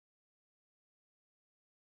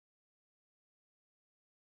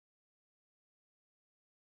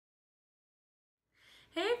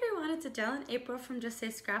Hey everyone, it's Adele and April from Just Say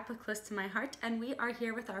Scrapbook Close to My Heart, and we are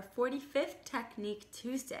here with our 45th Technique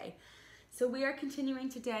Tuesday. So we are continuing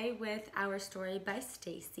today with our story by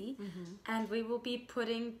Stacy, and we will be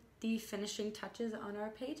putting the finishing touches on our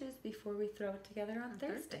pages before we throw it together on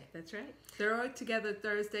Thursday. That's right. Throw it together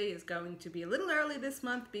Thursday is going to be a little early this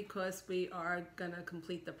month because we are going to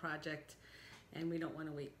complete the project, and we don't want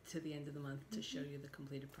to wait to the end of the month to show you the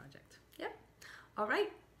completed project. Yep. All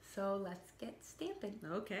right. So let's get stamping.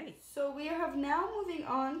 Okay. So we are now moving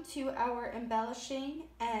on to our embellishing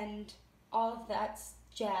and all of that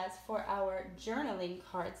jazz for our journaling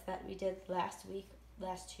cards that we did last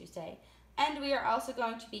Tuesday. And we are also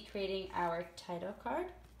going to be creating our title card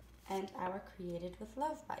and our Created with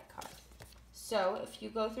Love by card. So if you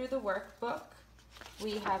go through the workbook,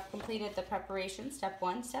 we have completed the preparation, step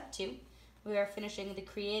 1, step 2. We are finishing the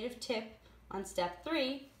creative tip on step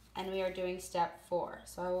 3. And we are doing step 4.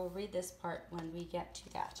 So I will read this part when we get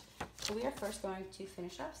to that. So we are first going to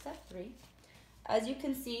finish up step 3. As you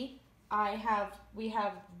can see, we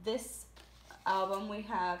have this album.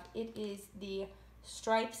 It is the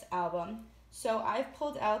Stripes album. So I've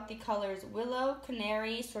pulled out the colors Willow,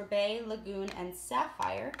 Canary, Sorbet, Lagoon, and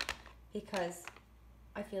Sapphire because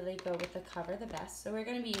I feel they go with the cover the best. So we're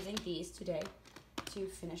going to be using these today to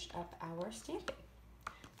finish up our stamping.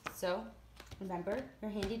 So remember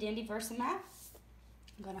your handy dandy Versamat.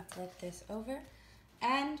 I'm gonna flip this over.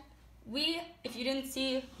 And if you didn't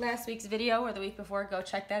see last week's video or the week before, go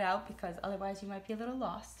check that out because otherwise you might be a little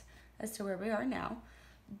lost as to where we are now.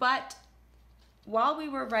 But while we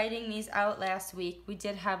were writing these out last week, we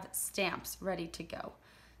did have stamps ready to go.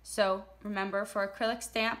 So remember, for acrylic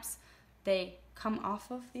stamps, they come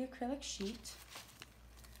off of the acrylic sheet.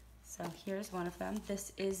 So here's one of them.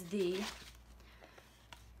 This is the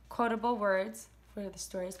quotable words for the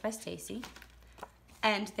stories by Stacy,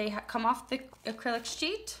 and they come off the acrylic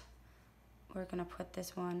sheet. We're gonna put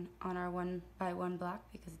this one on our 1x1 block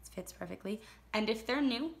because it fits perfectly. And if they're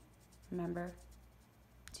new, remember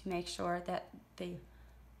to make sure that they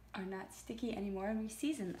are not sticky anymore and we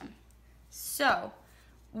season them. So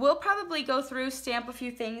we'll probably go through, stamp a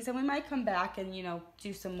few things, and we might come back and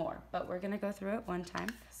do some more, but we're gonna go through it one time.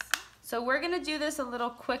 So we're gonna do this a little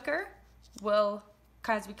quicker.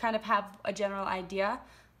 Because we kind of have a general idea.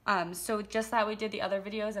 So just like we did the other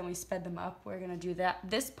videos and we sped them up, we're gonna do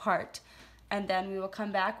this part, and then we will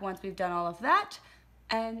come back once we've done all of that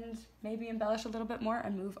and maybe embellish a little bit more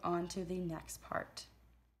and move on to the next part.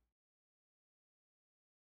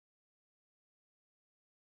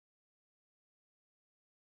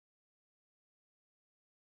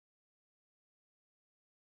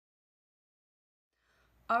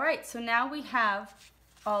 All right, so now we have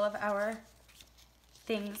all of our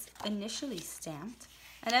things initially stamped,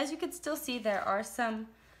 and as you can still see, there are some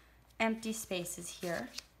empty spaces here,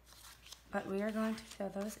 but we are going to fill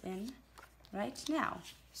those in right now.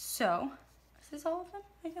 So is this all of them?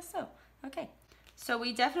 I guess so. Okay, so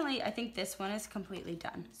I think this one is completely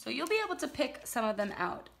done, so you'll be able to pick some of them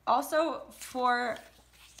out. Also, for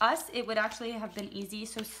us, it would actually have been easy.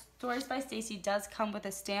 So Stories by Stacy does come with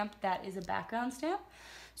a stamp that is a background stamp,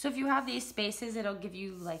 so if you have these spaces, it'll give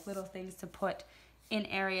you like little things to put in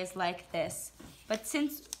areas like this. But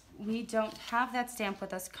since we don't have that stamp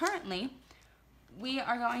with us currently, we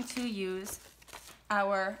are going to use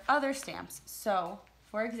our other stamps. So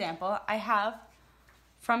for example,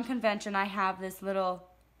 from convention, I have this little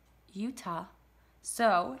Utah.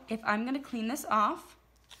 So if I'm gonna clean this off,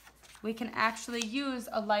 we can actually use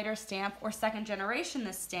a lighter stamp or second generation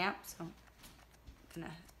this stamp. So I'm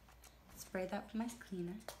gonna spray that with my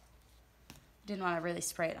cleaner. Didn't want to really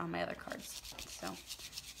spray it on my other cards. So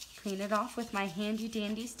clean it off with my handy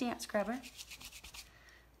dandy stamp scrubber.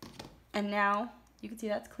 And now you can see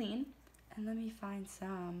that's clean. And let me find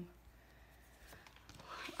some.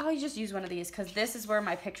 I'll just use one of these because this is where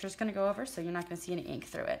my picture is going to go over, so you're not going to see any ink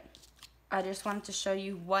through it. I just wanted to show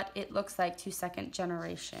you what it looks like to second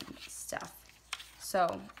generation stuff.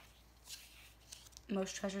 So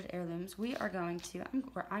Most Treasured Heirlooms, I'm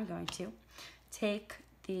going to take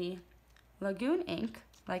the Lagoon ink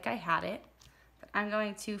like I had it, but I'm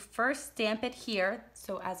going to first stamp it here,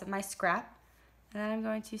 so as my scrap, and then I'm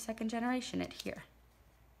going to second generation it here.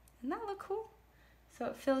 Doesn't that look cool? So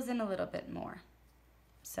it fills in a little bit more.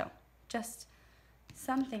 So just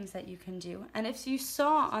some things that you can do. And if you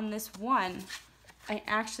saw on this one, I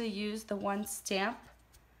actually used the one stamp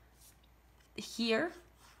here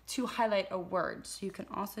to highlight a word. So you can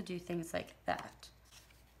also do things like that.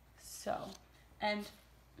 So, and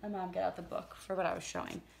my mom got out the book for what I was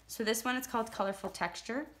showing. So this one is called Colorful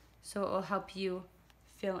Texture. So it will help you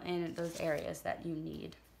fill in those areas that you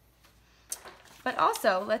need. But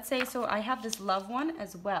also, let's say, so I have this love one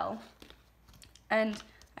as well, and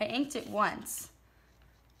I inked it once,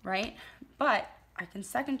 right? But I can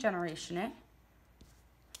second generation it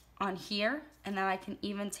on here, and then I can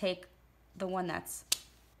even take the one that's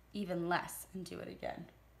even less and do it again.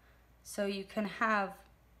 So you can have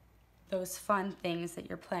those fun things that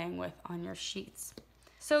you're playing with on your sheets.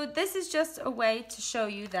 So this is just a way to show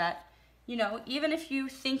you that, you know, even if you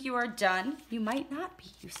think you are done, you might not be.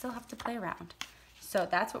 You still have to play around. So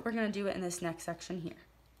that's what we're going to do in this next section here.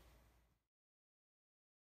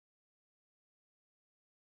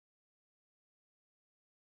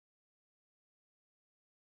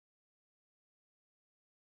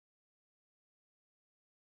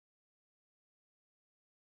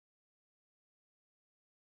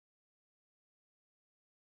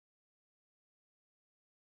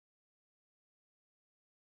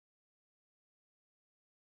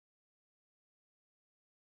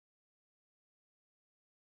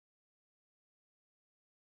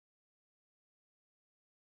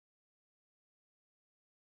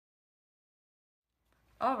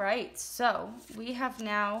 All right, so we have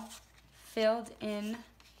now filled in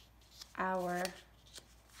our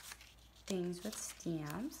things with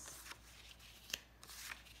stamps.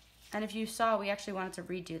 And if you saw, we actually wanted to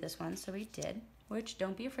redo this one, so we did, which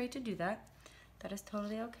don't be afraid to do that. That is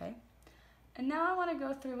totally okay. And now I want to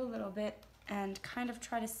go through a little bit and kind of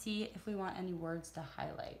try to see if we want any words to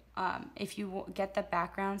highlight. If you get the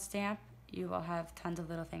background stamp, you will have tons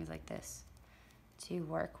of little things like this to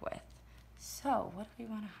work with. So what do we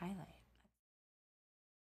want to highlight?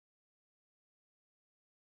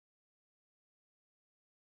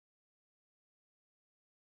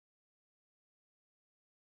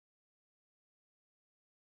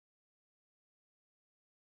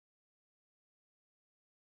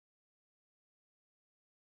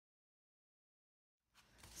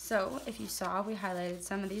 So if you saw, we highlighted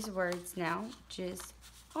some of these words now, which is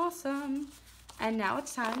awesome. And now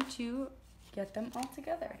it's time to get them all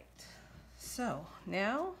together. So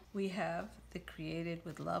now we have the Created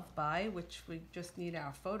with Love by, which we just need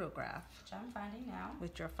our photograph. Which I'm finding now.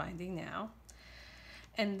 Which you're finding now.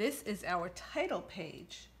 And this is our title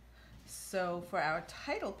page. So for our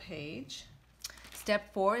title page,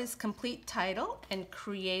 step 4 is complete title and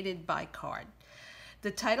created by card. The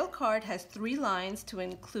title card has 3 lines to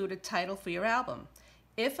include a title for your album.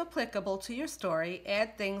 If applicable to your story,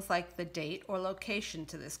 add things like the date or location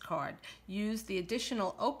to this card. Use the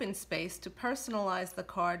additional open space to personalize the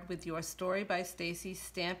card with your Story by Stacy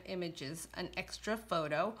stamp images, an extra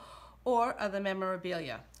photo, or other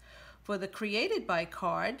memorabilia. For the Created by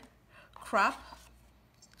card, crop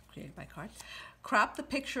the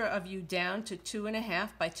picture of you down to 2.5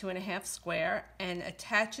 by 2.5 square and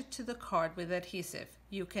attach it to the card with adhesive.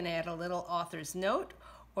 You can add a little author's note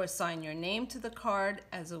or sign your name to the card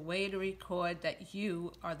as a way to record that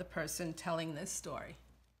you are the person telling this story.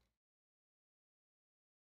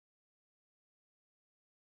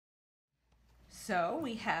 So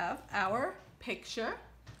we have our picture,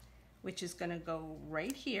 which is going to go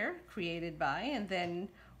right here, created by, and then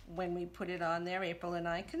when we put it on there, April and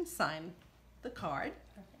I can sign the card.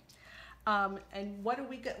 And what do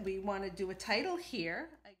we got? We want to do a title here.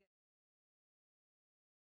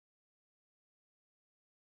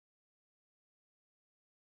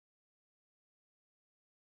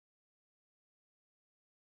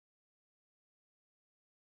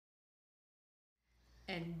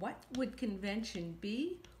 And what would convention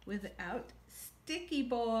be without Sticky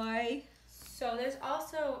Boy? So there's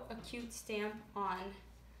also a cute stamp on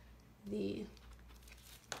the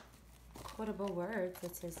quotable words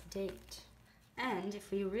that says date. And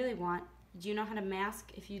if we really want, do you know how to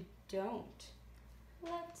mask if you don't?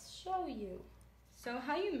 Let's show you. So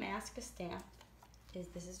how you mask a stamp is,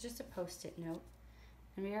 this is just a post-it note.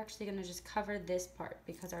 And we're actually gonna just cover this part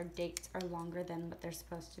because our dates are longer than what they're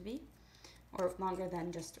supposed to be, or longer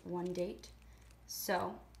than just one date.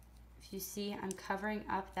 So if you see, I'm covering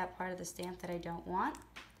up that part of the stamp that I don't want.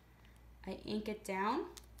 I ink it down.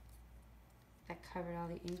 That covered all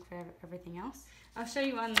the ink for everything else. I'll show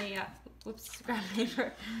you on the, scrap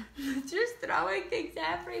paper. Just throwing things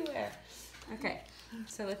everywhere. Okay,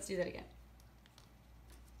 so let's do that again.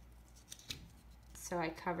 So I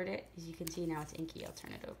covered it. As you can see, now it's inky. I'll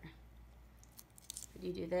turn it over. But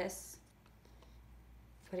you do this,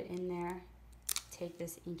 put it in there, take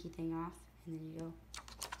this inky thing off, and then you go,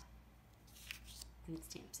 and it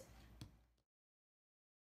stamps it.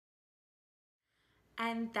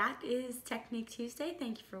 And that is Technique Tuesday.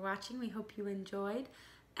 Thank you for watching. We hope you enjoyed.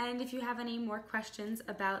 And if you have any more questions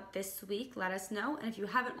about this week, let us know. And if you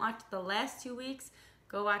haven't watched the last 2 weeks,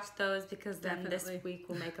 go watch those because then Definitely. this week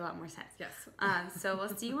will make a lot more sense. Yes. So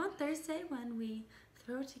we'll see you on Thursday when we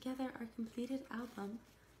throw together our completed album.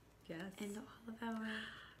 Yes. And all of our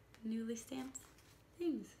newly stamped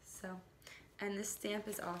things. So, and this stamp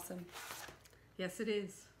is awesome. Yes, it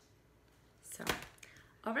is. So,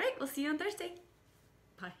 all right, we'll see you on Thursday.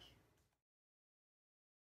 Bye.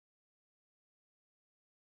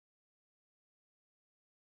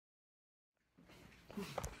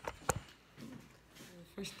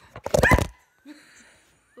 First.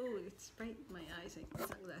 Oh, it's right in my eyes. I need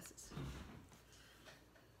sunglasses.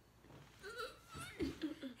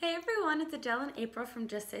 Hey everyone, it's Adele and April from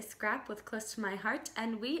Just Say Scrap with Close to My Heart,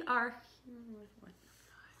 and we are here with one.